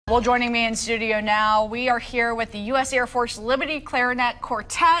Well, joining me in studio now, we are here with the U.S. Air Force Liberty Clarinet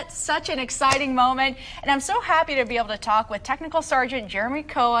Quartet. Such an exciting moment, and I'm so happy to be able to talk with Technical Sergeant Jeremy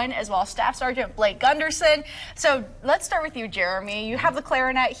Cohen as well as Staff Sergeant Blake Gunderson. So let's start with you, Jeremy. You have the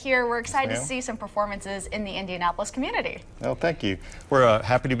clarinet here. We're excited to see some performances in the Indianapolis community. Oh, thank you. We're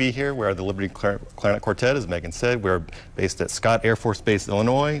happy to be here. We're the Liberty Clarinet Quartet, as Megan said. We're based at Scott Air Force Base,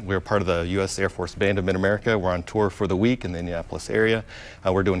 Illinois. We're part of the U.S. Air Force Band of Mid-America. We're on tour for the week in the Indianapolis area.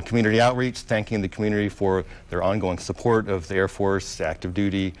 We're doing community outreach, thanking the community for their ongoing support of the Air Force, active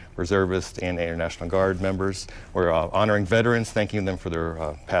duty, reservists, and Air National Guard members. We're honoring veterans, thanking them for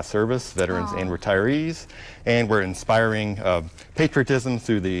their past service, veterans and retirees. And we're inspiring patriotism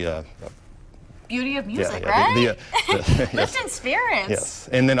through the beauty of music, right? Lifting spirits. Yes,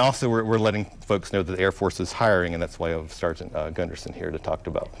 and then also we're letting folks know that the Air Force is hiring, and that's why I have Sergeant Gunderson here to talk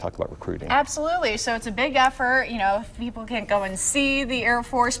about recruiting. Absolutely. So it's a big effort. You know, if people can't go and see the Air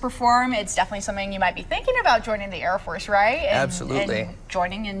Force perform, it's definitely something you might be thinking about joining the Air Force, right? Absolutely. And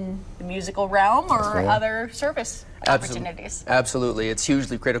joining in the musical realm or other service opportunities. Absolutely. It's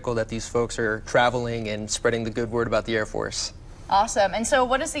hugely critical that these folks are traveling and spreading the good word about the Air Force. Awesome. And so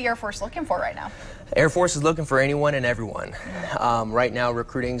what is the Air Force looking for right now? Air Force is looking for anyone and everyone. Right now,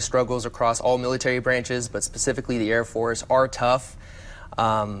 recruiting struggles across all military branches, but specifically the Air Force are tough.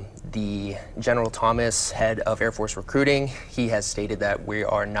 The General Thomas, head of Air Force recruiting, he has stated that we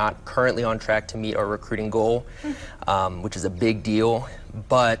are not currently on track to meet our recruiting goal, which is a big deal.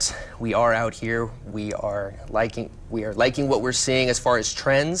 But we are out here. We are liking what we're seeing as far as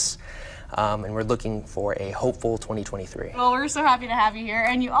trends. And we're looking for a hopeful 2023. Well, we're so happy to have you here.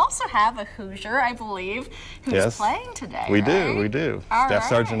 And you also have a Hoosier, I believe, who's playing today, We do. All Staff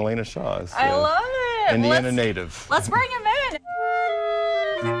Sergeant Elena Shaw is I love it. Indiana native. Let's bring him in.